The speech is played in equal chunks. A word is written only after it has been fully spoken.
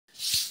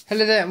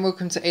Hello there and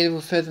welcome to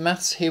A-Level Further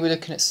Maths. Here we're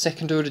looking at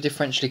second order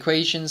differential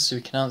equations so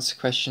we can answer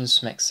questions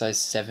from exercise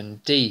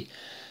 7D.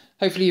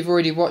 Hopefully you've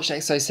already watched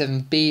exercise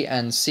 7B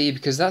and C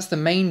because that's the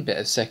main bit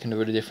of second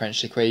order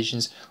differential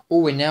equations.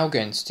 All we're now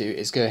going to do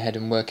is go ahead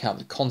and work out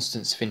the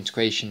constants of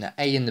integration, the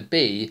A and the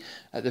B,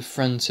 at the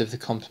front of the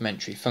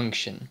complementary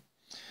function.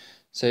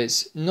 So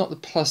it's not the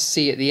plus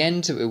C at the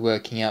end that we're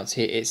working out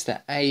here, it's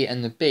the A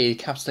and the B, the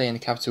capital A and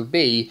the capital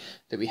B,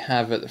 that we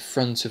have at the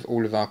front of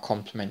all of our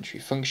complementary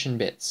function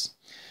bits.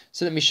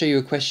 So let me show you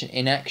a question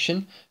in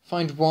action.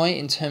 Find y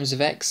in terms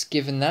of x,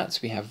 given that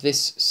we have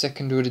this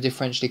second order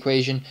differential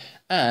equation,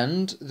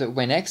 and that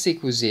when x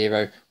equals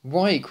 0,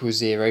 y equals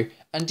 0,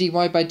 and dy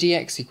by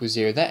dx equals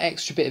 0. That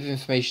extra bit of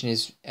information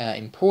is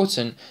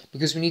important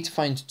because we need to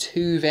find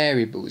two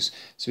variables.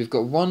 So we've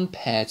got one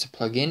pair to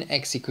plug in,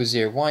 x equals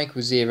 0, y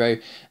equals 0,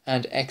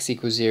 and x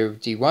equals 0,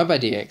 dy by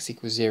dx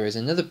equals 0 is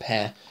another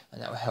pair,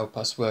 and that will help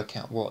us work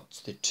out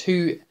what the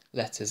two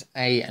letters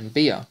a and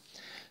b are.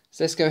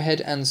 So let's go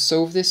ahead and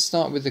solve this.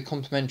 Start with the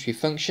complementary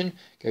function,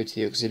 go to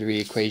the auxiliary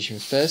equation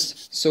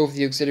first, solve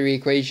the auxiliary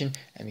equation,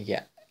 and we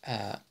get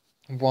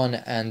 1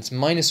 and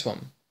minus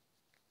 1.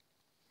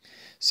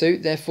 So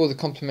therefore the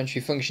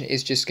complementary function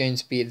is just going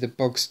to be the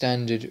bog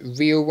standard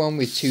real one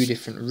with two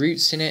different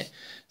roots in it.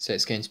 So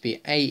it's going to be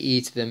a e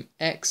to the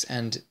x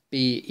and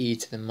b e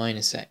to the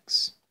minus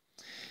x.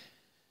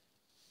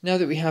 Now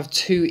that we have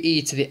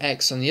 2e to the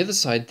x on the other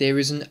side, there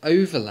is an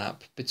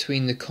overlap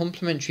between the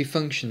complementary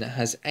function that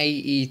has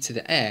ae to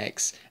the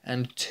x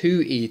and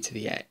 2e to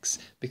the x,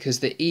 because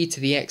the e to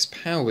the x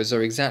powers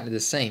are exactly the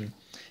same.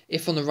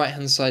 If on the right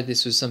hand side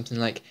this was something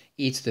like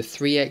e to the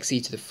 3x, e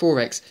to the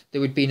 4x,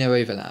 there would be no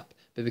overlap.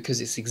 But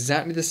because it's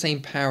exactly the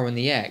same power on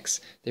the x,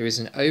 there is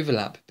an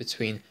overlap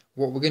between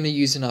what we're going to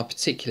use in our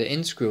particular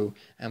integral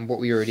and what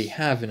we already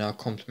have in our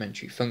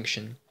complementary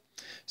function.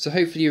 So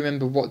hopefully you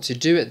remember what to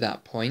do at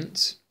that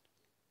point.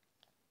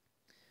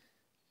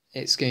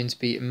 It's going to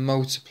be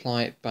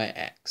multiply by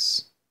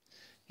x,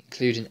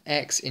 including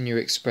x in your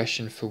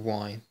expression for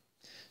y.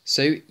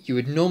 So you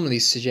would normally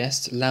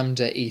suggest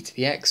lambda e to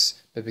the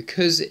x, but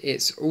because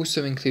it's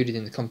also included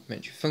in the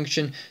complementary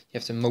function, you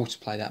have to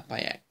multiply that by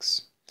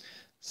x.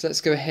 So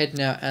let's go ahead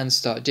now and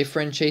start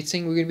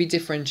differentiating. We're going to be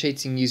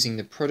differentiating using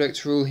the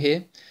product rule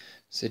here.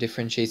 So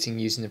differentiating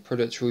using the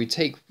product rule,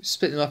 you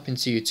split them up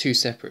into your two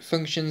separate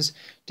functions,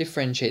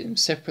 differentiate them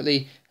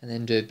separately, and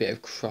then do a bit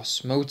of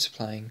cross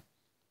multiplying.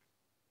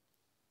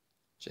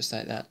 Just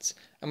like that.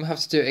 And we'll have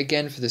to do it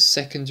again for the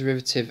second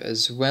derivative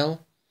as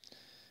well.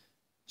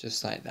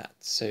 Just like that.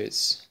 So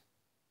it's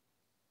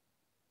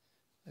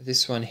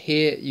this one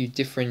here, you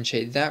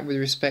differentiate that with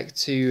respect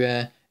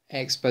to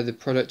x by the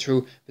product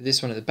rule, but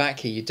this one at the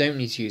back here, you don't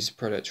need to use the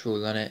product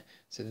rule on it.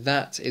 So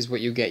that is what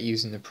you'll get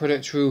using the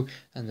product rule,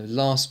 and the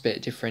last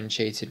bit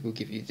differentiated will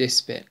give you this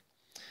bit.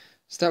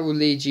 So that will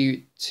lead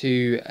you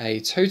to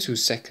a total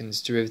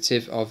second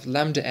derivative of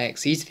lambda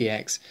x e to the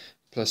x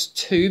plus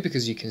 2,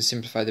 because you can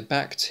simplify the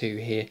back 2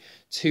 here,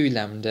 2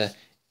 lambda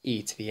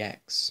e to the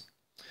x.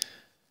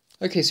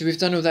 Okay, so we've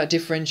done all that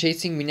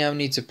differentiating. We now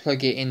need to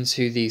plug it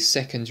into the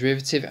second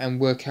derivative and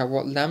work out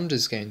what lambda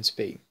is going to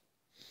be.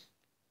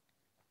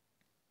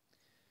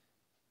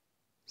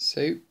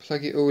 So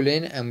plug it all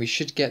in and we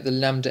should get the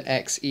lambda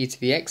x e to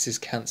the x's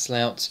cancel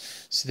out.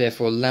 So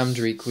therefore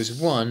lambda equals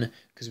 1,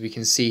 because we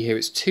can see here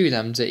it's 2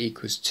 lambda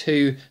equals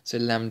 2, so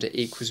lambda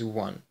equals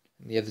 1.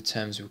 And the other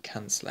terms will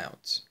cancel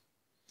out.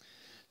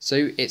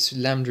 So it's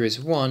lambda is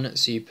 1,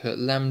 so you put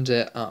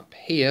lambda up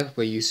here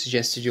where you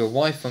suggested your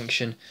y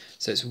function,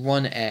 so it's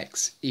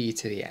 1x e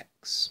to the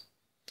x.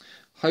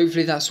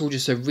 Hopefully that's all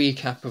just a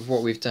recap of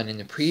what we've done in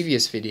the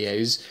previous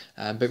videos,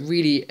 but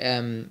really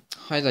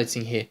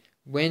highlighting here,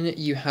 when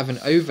you have an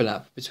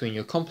overlap between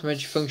your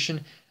complementary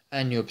function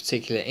and your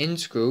particular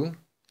integral,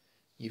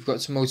 you've got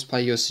to multiply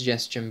your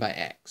suggestion by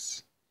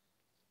x.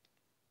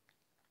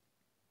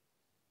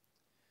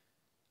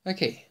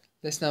 Okay.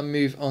 Let's now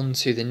move on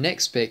to the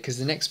next bit, because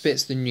the next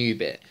bit's the new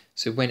bit.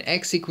 So when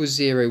x equals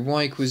 0,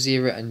 y equals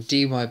 0, and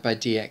dy by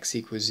dx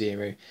equals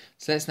 0.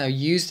 So let's now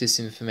use this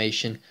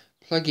information,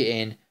 plug it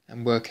in,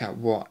 and work out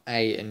what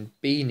a and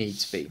b need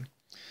to be.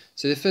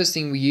 So the first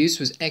thing we used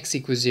was x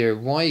equals 0,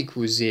 y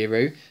equals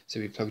 0.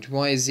 So we plugged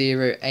y is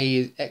 0,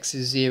 x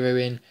is 0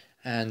 in,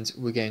 and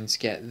we're going to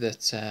get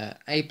that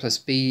a plus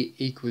b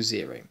equals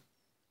 0.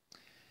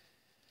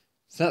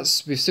 So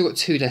we've still got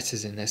two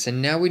letters in there, so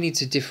now we need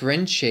to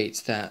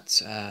differentiate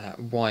that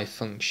y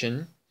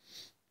function,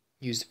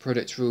 use the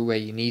product rule where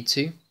you need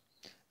to,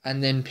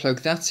 and then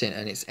plug that in,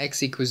 and it's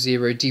x equals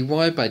 0, dy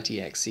by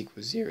dx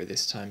equals 0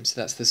 this time, so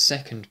that's the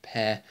second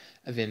pair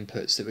of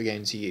inputs that we're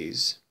going to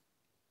use.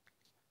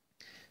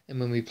 And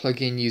when we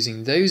plug in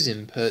using those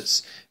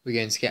inputs, we're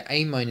going to get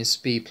a minus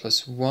b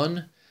plus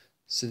 1,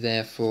 so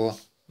therefore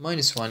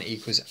minus 1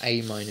 equals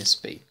a minus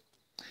b.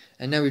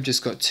 And now we've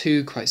just got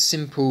two quite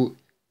simple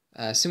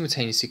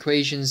simultaneous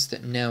equations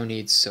that now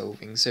need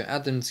solving. So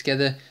add them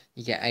together,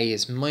 you get a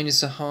is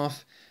minus a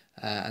half,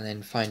 and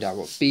then find out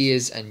what b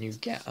is, and you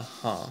get a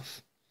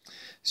half.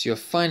 So your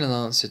final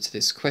answer to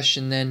this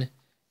question then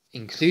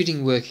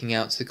including working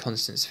out the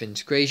constants of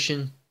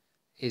integration,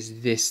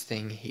 is this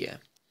thing here.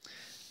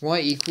 Y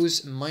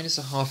equals minus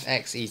a half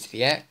x e to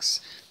the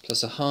x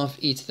plus a half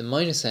e to the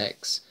minus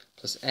x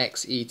plus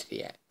x e to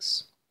the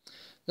x.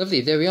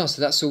 Lovely, there we are.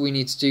 So that's all we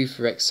need to do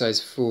for exercise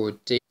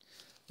 4D.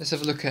 Let's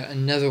have a look at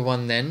another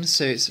one then.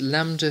 So it's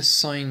lambda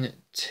sine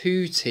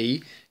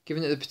 2t,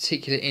 given that the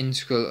particular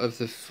integral of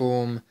the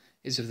form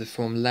is of the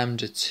form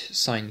lambda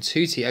sine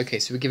 2t. Okay,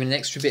 so we're given an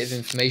extra bit of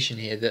information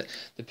here that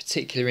the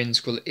particular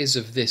integral is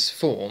of this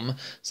form,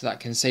 so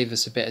that can save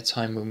us a bit of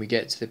time when we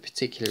get to the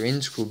particular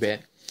integral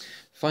bit.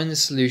 Find the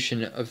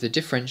solution of the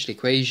differential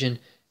equation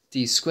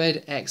d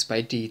squared x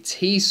by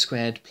dt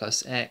squared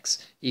plus x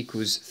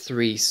equals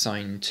 3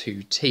 sine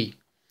 2t.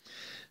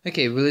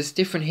 Okay, well it's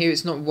different here.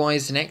 It's not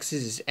y's and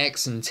x's, it's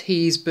x and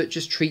t's, but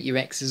just treat your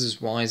x's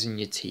as y's and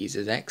your t's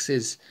as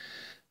x's.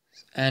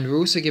 And we're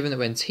also given that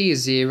when t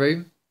is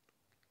 0,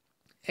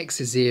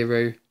 x is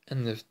 0,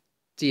 and the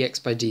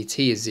dx by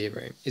dt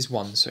is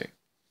 1.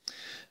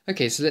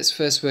 Okay, so let's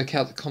first work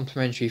out the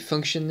complementary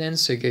function then.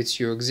 So go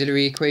to your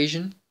auxiliary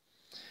equation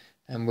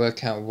and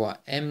work out what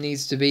m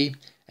needs to be.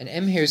 And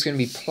m here is going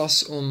to be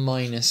plus or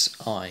minus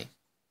I.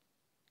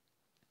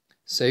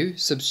 So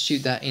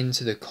substitute that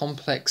into the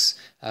complex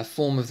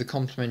form of the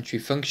complementary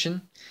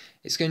function.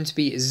 It's going to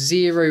be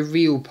 0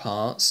 real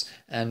parts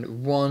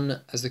and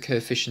 1 as the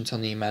coefficient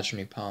on the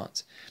imaginary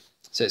part.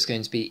 So it's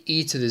going to be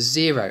e to the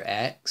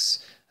 0x,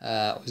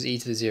 or e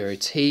to the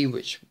 0t,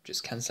 which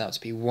just cancels out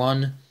to be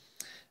 1.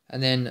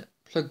 And then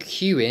plug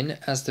q in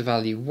as the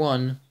value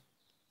 1.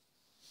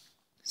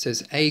 So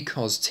it's a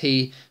cos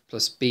t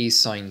plus b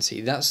sine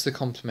t. That's the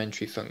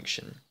complementary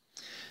function.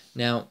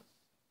 Now,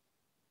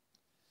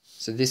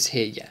 so this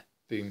here, yeah,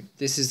 boom.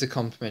 This is the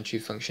complementary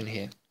function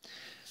here.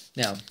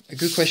 Now, a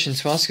good question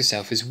to ask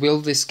yourself is, will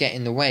this get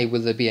in the way?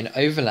 Will there be an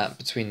overlap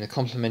between the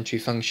complementary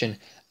function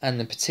and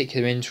the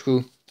particular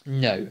integral?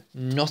 No,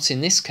 not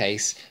in this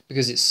case,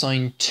 because it's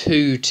sine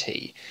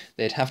 2t.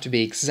 They'd have to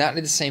be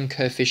exactly the same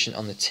coefficient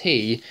on the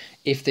t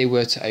if they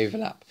were to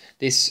overlap.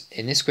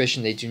 In this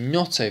question, they do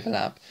not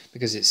overlap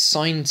because it's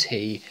sine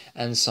t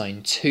and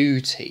sine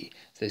 2t.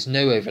 So there's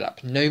no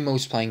overlap. No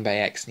multiplying by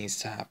x needs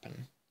to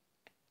happen.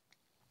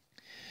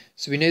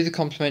 So we know the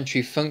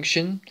complementary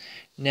function.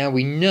 Now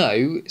we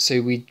know,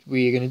 so we're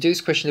going to do this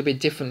question a bit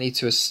differently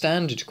to a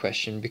standard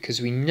question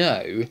because we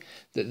know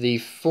that the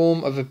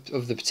form of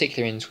the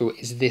particular integral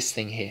is this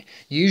thing here.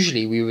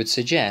 Usually we would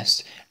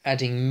suggest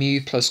adding mu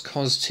plus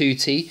cos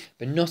 2t,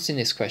 but not in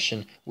this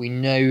question. We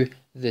know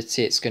that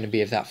it's going to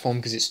be of that form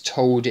because it's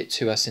told it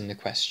to us in the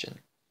question.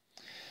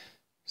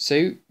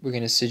 So we're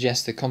going to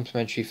suggest the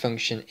complementary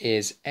function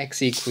is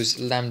x equals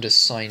lambda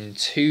sine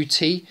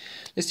 2t.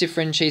 Let's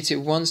differentiate it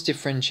once,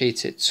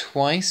 differentiate it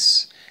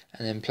twice,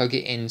 and then plug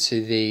it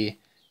into the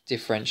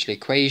differential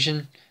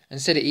equation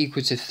and set it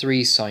equal to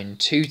 3 sine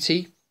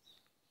 2t.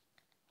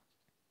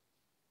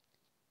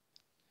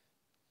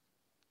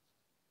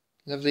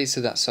 Lovely, so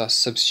that's us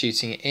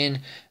substituting it in,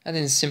 and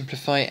then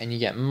simplify it, and you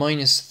get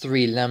minus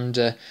 3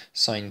 lambda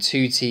sine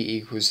 2t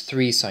equals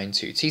 3 sine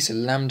 2t, so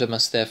lambda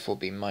must therefore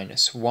be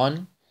minus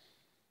 1.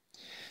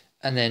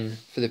 And then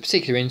for the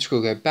particular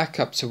integral, go back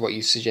up to what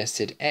you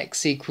suggested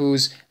x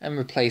equals and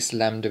replace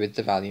lambda with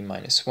the value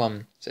minus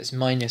 1. So it's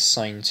minus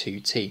sine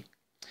 2t.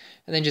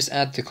 And then just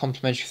add the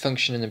complementary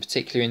function and the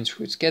particular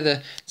integral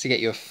together to get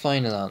your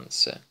final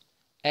answer.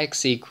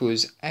 X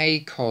equals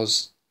a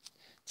cos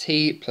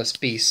t plus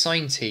b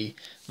sine t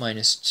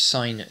minus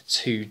sine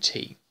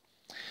 2t.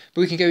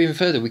 But we can go even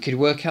further. We could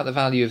work out the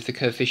value of the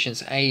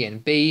coefficients a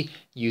and b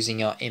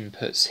using our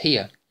inputs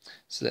here.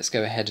 So let's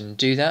go ahead and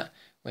do that.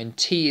 When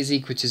t is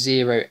equal to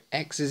 0,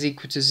 x is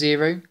equal to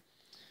 0.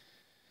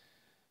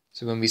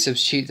 So when we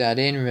substitute that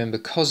in, remember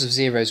cos of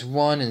 0 is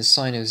 1 and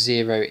sine of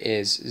 0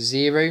 is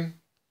 0.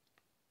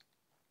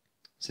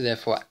 So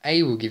therefore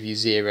a will give you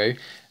 0.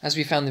 As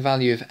we found the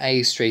value of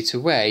a straight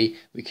away,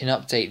 we can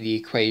update the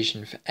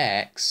equation for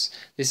x.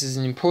 This is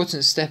an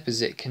important step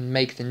as it can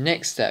make the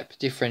next step,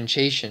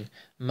 differentiation,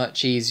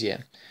 much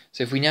easier.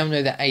 So if we now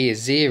know that a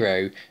is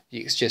 0,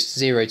 it's just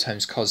 0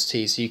 times cos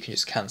t, so you can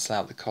just cancel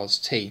out the cos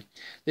t.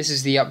 This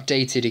is the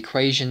updated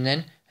equation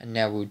then, and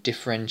now we'll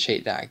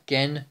differentiate that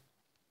again.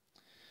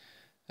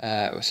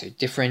 So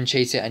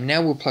differentiate it, and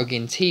now we'll plug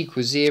in t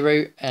equals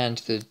 0 and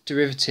the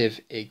derivative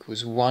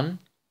equals 1.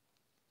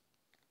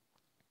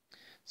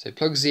 So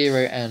plug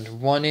 0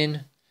 and 1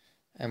 in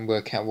and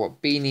work out what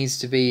b needs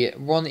to be.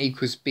 1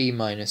 equals b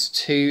minus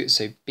 2,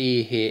 so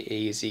b here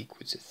is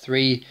equal to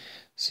 3.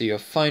 So your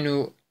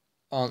final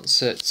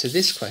answer to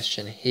this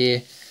question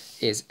here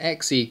is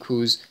x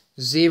equals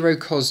 0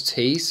 cos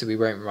t, so we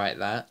won't write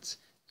that,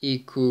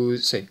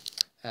 equals,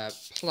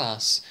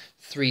 plus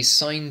 3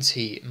 sine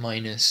t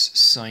minus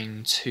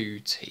sine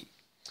 2t.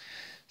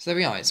 So there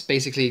we are, it's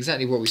basically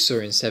exactly what we saw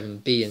in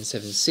 7b and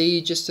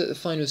 7c, just at the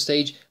final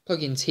stage,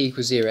 plug in t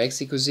equals 0, x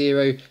equals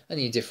 0, and then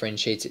you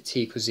differentiate it,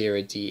 t equals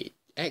 0,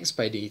 dx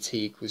by dt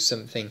equals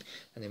something,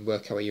 and then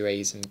work out what your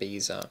a's and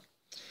b's are.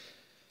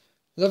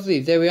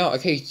 Lovely, there we are.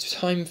 Okay,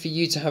 time for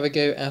you to have a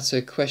go at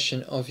a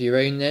question of your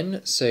own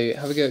then. So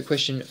have a go at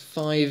question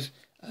 5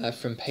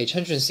 from page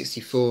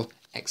 164,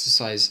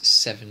 exercise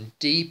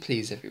 7D,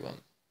 please everyone.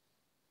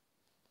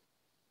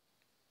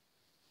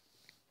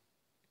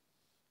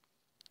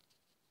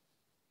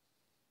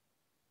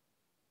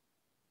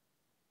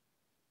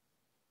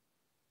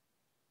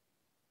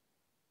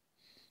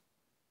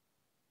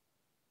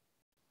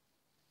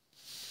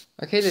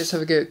 Okay, let's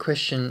have a go at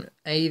question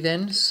A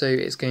then. So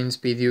it's going to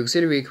be the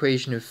auxiliary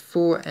equation of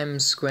 4m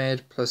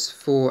squared plus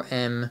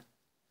 4m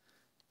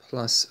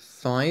plus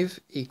 5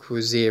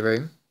 equals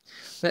 0.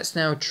 Let's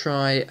now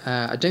try,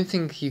 I don't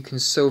think you can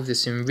solve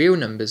this in real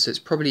numbers, so it's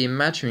probably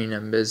imaginary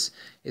numbers.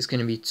 It's going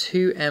to be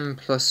 2m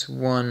plus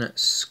 1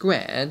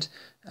 squared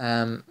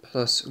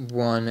plus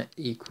 1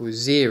 equals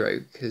 0,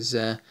 because,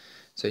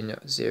 so no,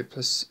 0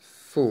 plus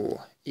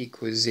 4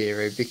 equals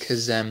 0,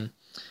 because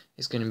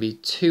it's going to be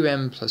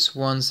 2m plus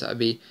 1, so that would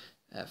be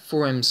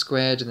 4m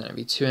squared, and then it would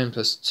be 2m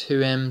plus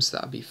 2m, so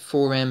that would be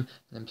 4m, and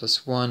then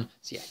plus 1.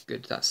 So yeah,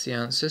 good, that's the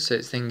answer. So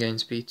it's then going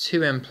to be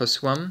 2m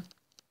plus 1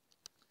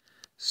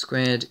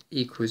 squared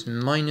equals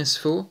minus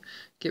 4.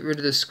 Get rid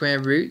of the square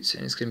root,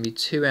 and it's going to be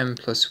 2m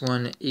plus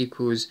 1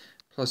 equals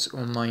plus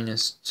or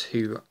minus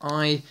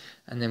 2i,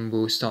 and then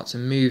we'll start to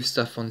move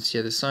stuff onto the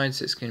other side.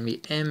 So it's going to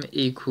be m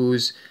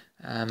equals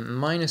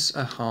minus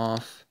a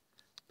half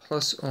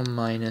plus or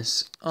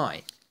minus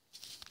I.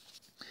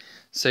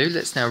 So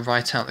let's now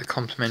write out the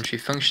complementary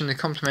function. The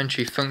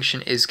complementary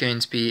function is going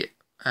to be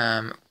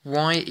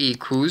y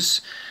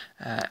equals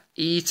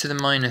e to the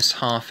minus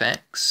half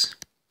x,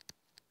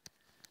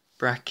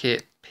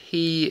 bracket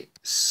p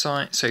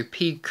sine, so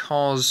p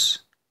cos,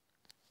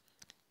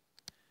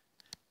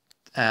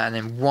 and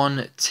then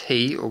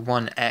 1t, or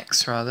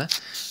 1x rather,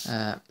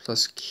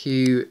 plus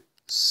q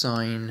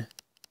sine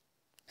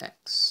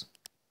x.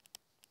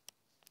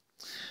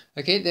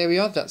 Okay, there we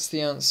are. That's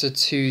the answer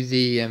to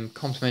the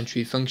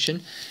complementary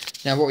function.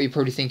 Now what you're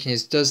probably thinking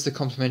is, does the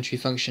complementary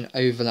function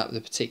overlap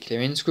the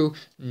particular integral?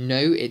 No,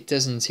 it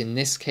doesn't in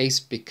this case,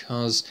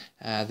 because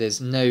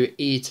there's no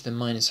e to the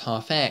minus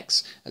half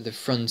x at the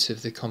front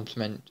of the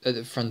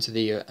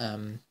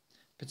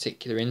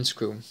particular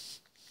integral.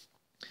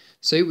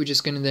 So we're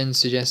just going to then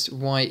suggest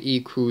y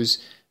equals,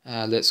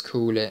 let's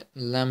call it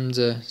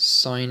lambda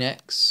sine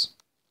x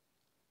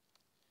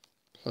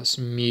plus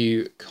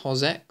mu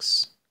cos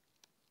x.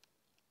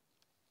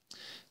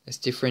 Let's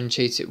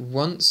differentiate it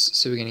once,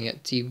 so we're going to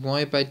get dy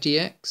by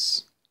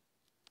dx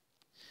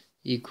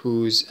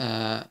equals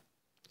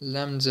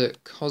lambda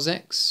cos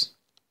x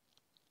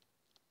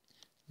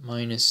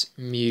minus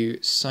mu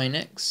sin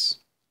x.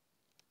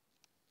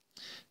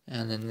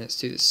 And then let's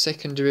do the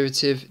second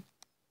derivative.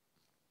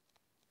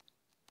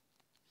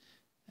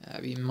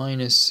 That'll be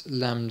minus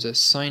lambda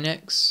sin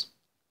x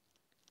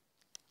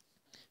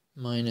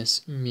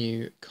minus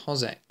mu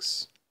cos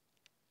x.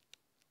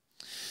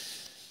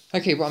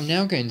 Okay, what I'm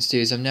now going to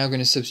do is I'm now going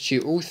to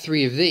substitute all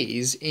three of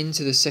these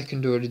into the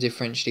second order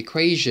differential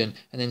equation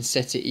and then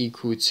set it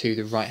equal to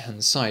the right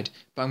hand side.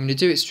 But I'm going to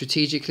do it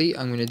strategically.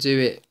 I'm going to do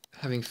it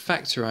having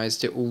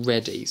factorized it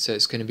already. So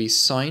it's going to be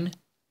sine,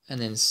 and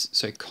then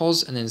so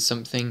cos, and then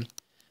something,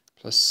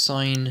 plus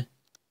sine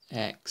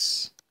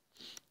x,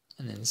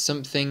 and then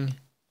something,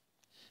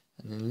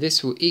 and then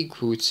this will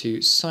equal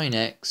to sine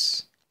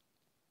x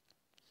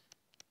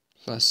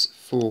plus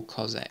 4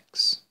 cos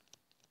x.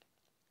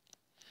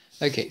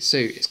 Okay, so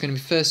it's going to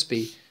first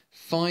be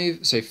 4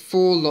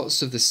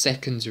 lots of the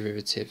second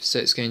derivative. So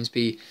it's going to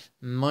be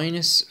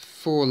minus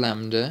 4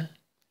 lambda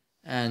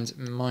and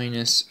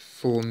minus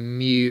 4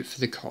 mu for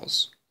the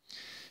cos.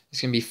 It's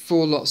going to be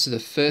 4 lots of the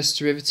first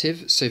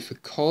derivative. So for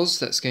cos,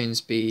 that's going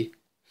to be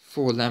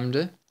 4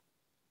 lambda.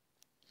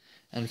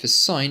 And for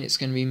sine, it's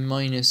going to be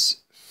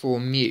minus 4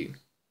 mu.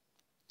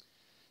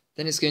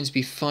 Then it's going to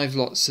be 5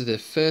 lots of the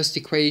first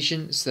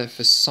equation. So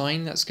for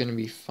sine, that's going to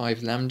be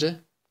 5 lambda.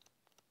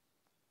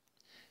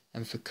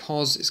 And for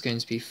cos, it's going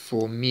to be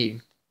 4 mu.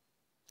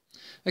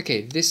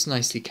 Okay, this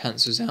nicely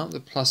cancels out,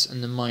 the plus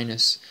and the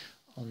minus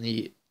on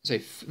the, so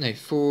no,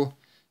 4,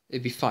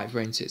 it'd be 5,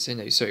 won't it? So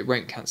no, sorry, it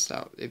won't cancel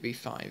out, it'd be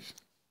 5.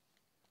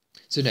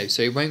 So no,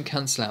 so it won't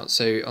cancel out.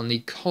 So on the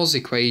cos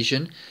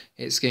equation,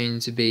 it's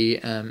going to be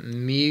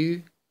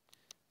mu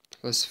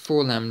plus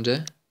 4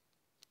 lambda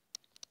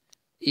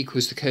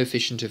equals the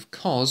coefficient of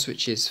cos,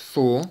 which is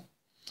 4.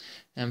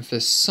 And for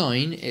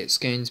sine, it's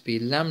going to be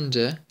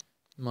lambda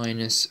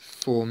minus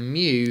 4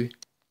 mu,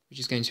 which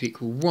is going to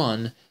equal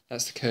 1.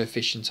 That's the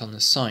coefficient on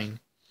the sine.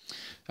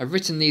 I've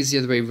written these the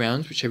other way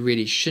around, which I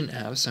really shouldn't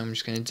have, so I'm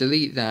just going to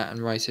delete that and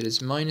write it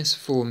as minus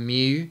 4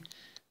 mu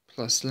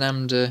plus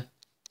lambda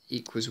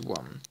equals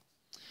 1.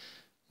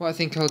 What I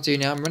think I'll do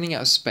now, I'm running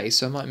out of space,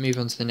 so I might move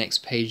on to the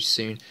next page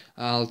soon.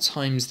 I'll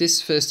times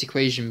this first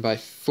equation by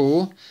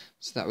 4,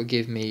 so that will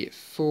give me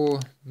 4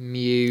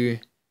 mu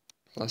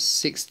plus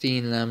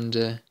 16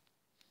 lambda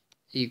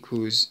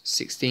equals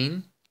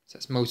 16. So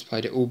that's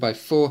multiplied it all by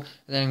 4, and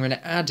then I'm going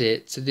to add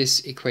it to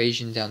this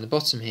equation down the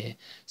bottom here.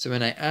 So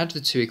when I add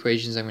the two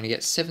equations, I'm going to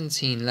get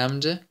 17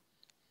 lambda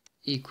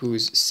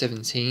equals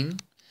 17,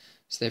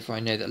 So therefore I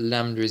know that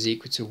lambda is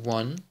equal to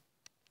 1.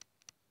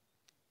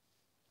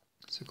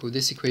 So call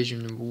this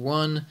equation number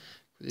 1, call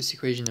this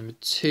equation number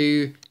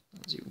 2,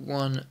 I'll do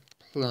 1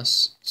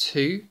 plus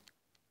 2.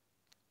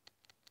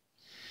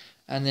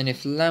 And then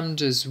if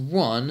lambda's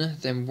 1,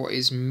 then what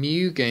is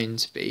mu going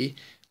to be?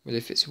 Well,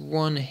 if it's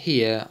 1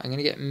 here, I'm going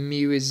to get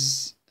mu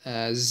is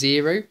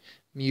 0.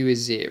 Mu is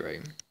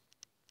 0.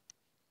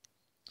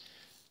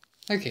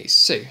 Okay,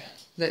 so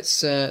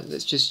let's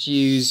just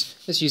use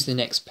the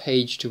next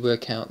page to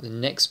work out the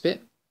next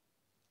bit.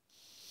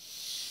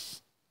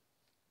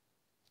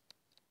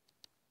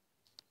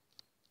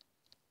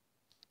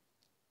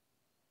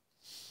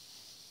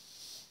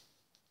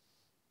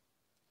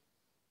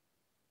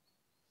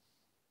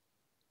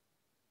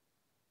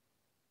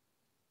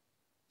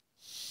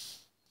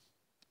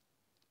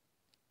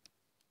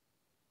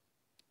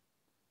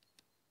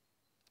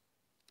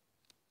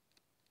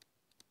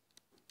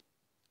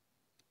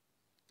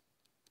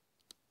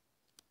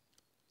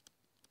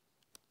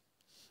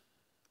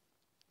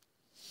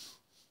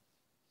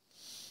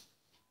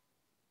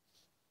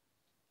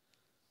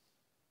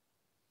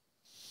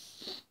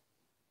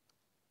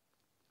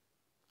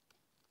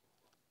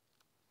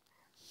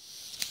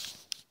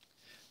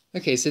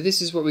 Okay, so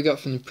this is what we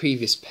got from the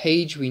previous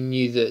page. We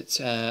knew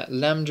that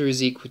lambda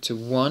is equal to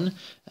 1,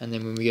 and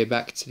then when we go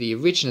back to the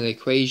original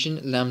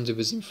equation, lambda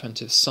was in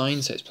front of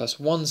sine, so it's plus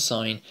 1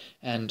 sine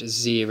and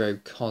 0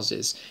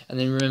 coses. And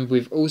then remember,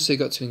 we've also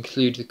got to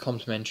include the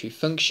complementary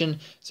function,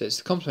 so it's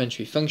the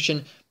complementary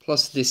function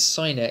plus this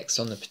sine x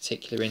on the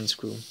particular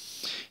integral.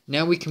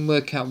 Now we can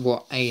work out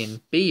what a and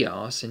b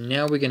are, so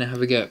now we're going to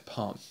have a go at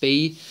part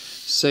b.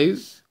 So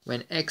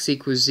when x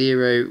equals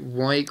 0,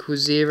 y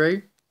equals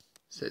 0,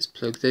 so let's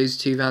plug those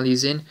two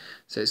values in.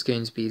 So it's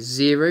going to be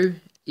 0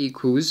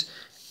 equals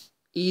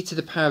e to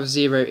the power of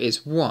 0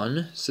 is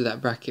 1, so that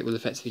bracket will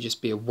effectively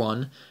just be a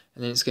 1.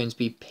 And then it's going to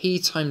be p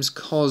times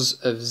cos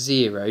of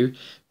 0.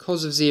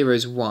 Cos of 0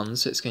 is 1,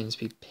 so it's going to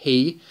be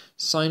p.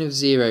 Sine of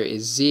 0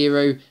 is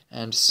 0,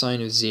 and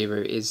sine of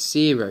 0 is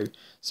 0.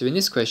 So in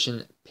this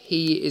question,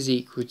 p is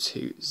equal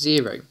to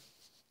 0.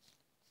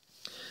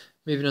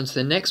 Moving on to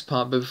the next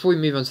part, but before we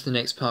move on to the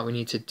next part, we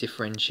need to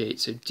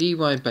differentiate. So dy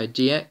by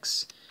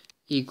dx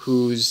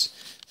equals,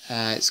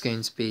 it's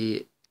going to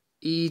be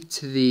e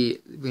to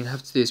the, we're going to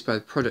have to do this by the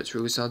product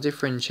rule, so I'll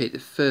differentiate the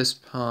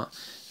first part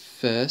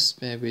first.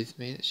 Bear with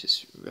me, let's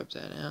just rub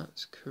that out,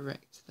 let's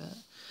correct that.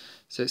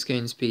 So it's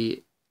going to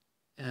be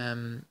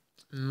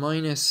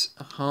minus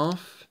a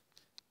half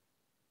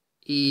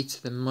e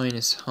to the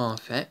minus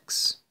half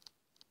x,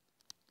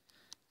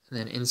 and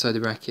then inside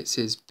the brackets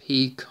is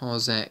p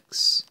cos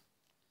x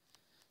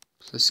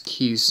plus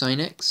q sin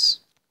x.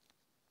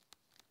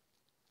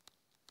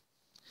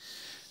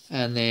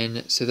 And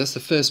then, so that's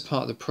the first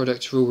part of the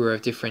product rule where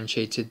I've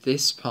differentiated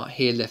this part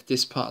here, left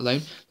this part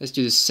alone. Let's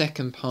do the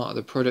second part of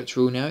the product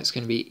rule now. It's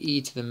going to be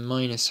e to the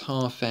minus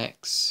half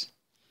x,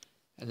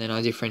 and then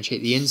I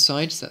differentiate the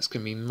inside, so that's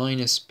going to be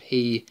minus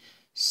p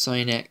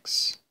sin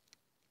x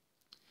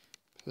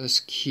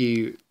plus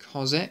q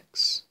cos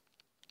x.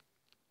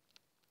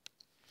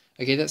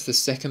 Okay, that's the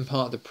second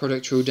part of the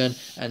product rule done,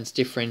 and to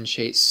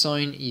differentiate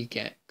sine, you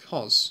get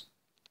cos.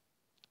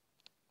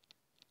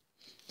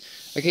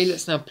 Okay,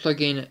 let's now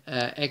plug in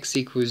x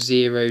equals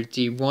 0,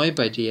 dy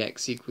by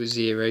dx equals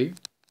 0.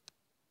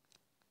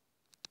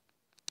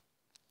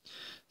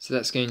 So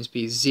that's going to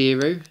be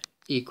 0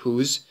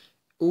 equals,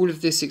 all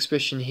of this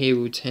expression here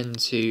will tend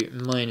to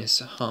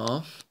minus a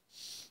half.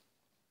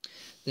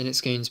 Then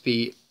it's going to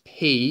be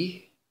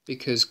p,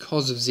 because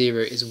cos of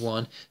 0 is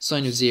 1,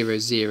 sine of 0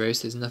 is 0,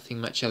 so there's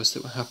nothing much else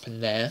that will happen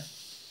there.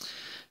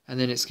 And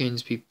then it's going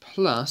to be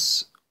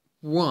plus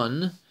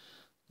 1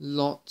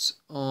 lot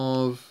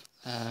of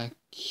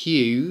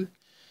q,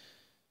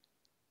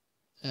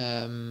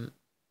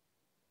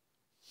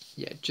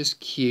 just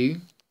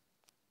q,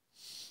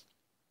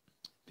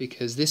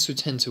 because this would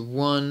tend to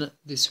 1,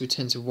 this would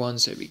tend to 1,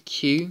 so it would be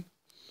q,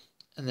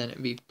 and then it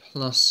would be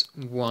plus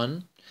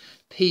 1.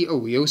 P, oh,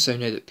 we also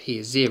know that p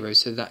is 0,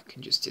 so that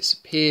can just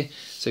disappear,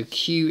 so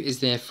q is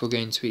therefore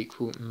going to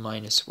equal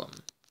minus 1.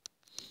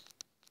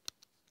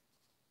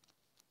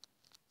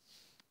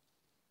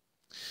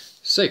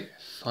 So,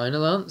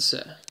 final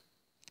answer.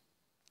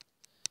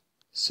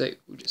 So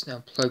we'll just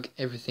now plug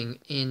everything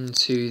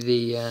into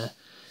the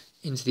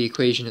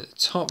equation at the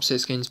top. So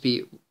it's going to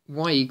be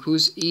y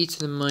equals e to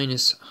the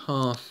minus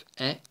half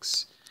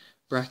x,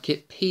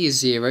 bracket, p is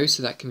 0,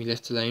 so that can be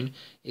left alone.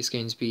 It's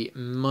going to be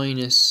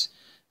minus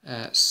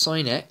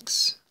sine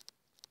x,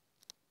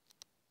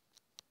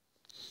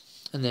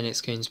 and then it's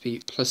going to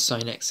be plus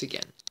sine x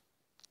again.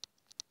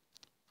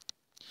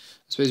 I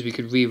suppose we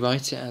could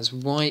rewrite it as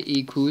y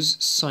equals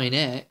sine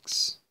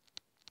x,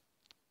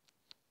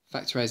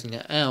 factorising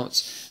that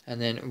out,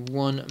 and then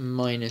 1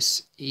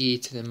 minus e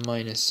to the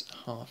minus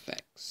half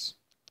x.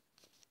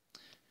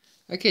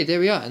 Okay, there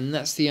we are, and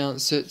that's the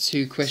answer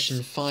to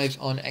question 5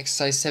 on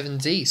exercise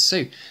 7D.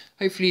 So,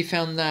 hopefully you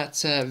found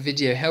that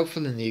video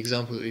helpful, and the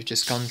example that we've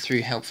just gone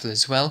through helpful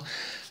as well.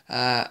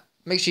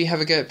 make sure you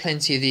have a go at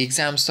plenty of the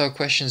exam style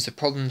questions, the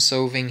problem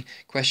solving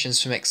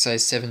questions from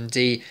exercise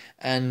 7D,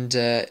 and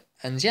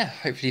yeah,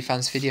 hopefully you found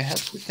this video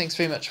helpful. Thanks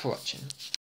very much for watching.